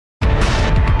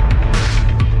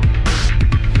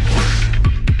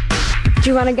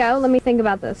you want to go? Let me think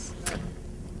about this.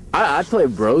 I'd play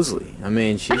Brosley. I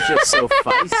mean, she's just so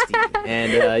feisty.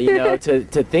 And, you know,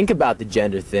 to think about the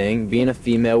gender thing, being a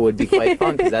female would be quite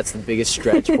fun because that's the biggest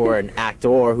stretch for an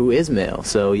actor who is male.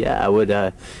 So, yeah, I would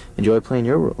enjoy playing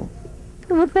your role.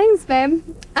 Well, thanks, babe.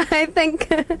 I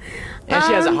think... And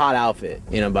she has a hot outfit,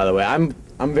 you know, by the way. I'm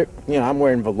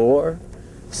wearing velour,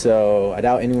 so I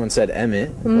doubt anyone said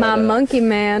Emmett. My monkey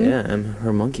man. Yeah, I'm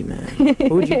her monkey man.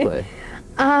 Who would you play?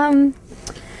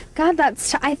 God,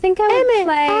 I think I would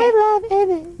play... I love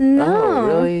Emmett. No. Oh,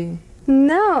 really?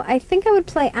 No, I think I would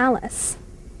play Alice.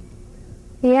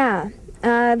 Yeah.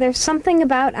 There's something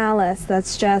about Alice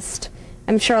that's just...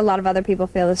 I'm sure a lot of other people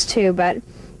feel this too, but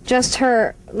just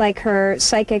her, like, her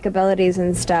psychic abilities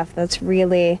and stuff, that's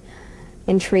really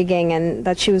intriguing, and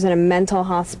that she was in a mental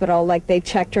hospital, like, they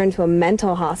checked her into a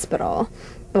mental hospital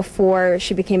before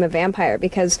she became a vampire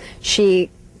because she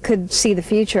could see the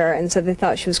future, and so they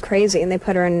thought she was crazy, and they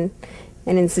put her in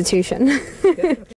an institution.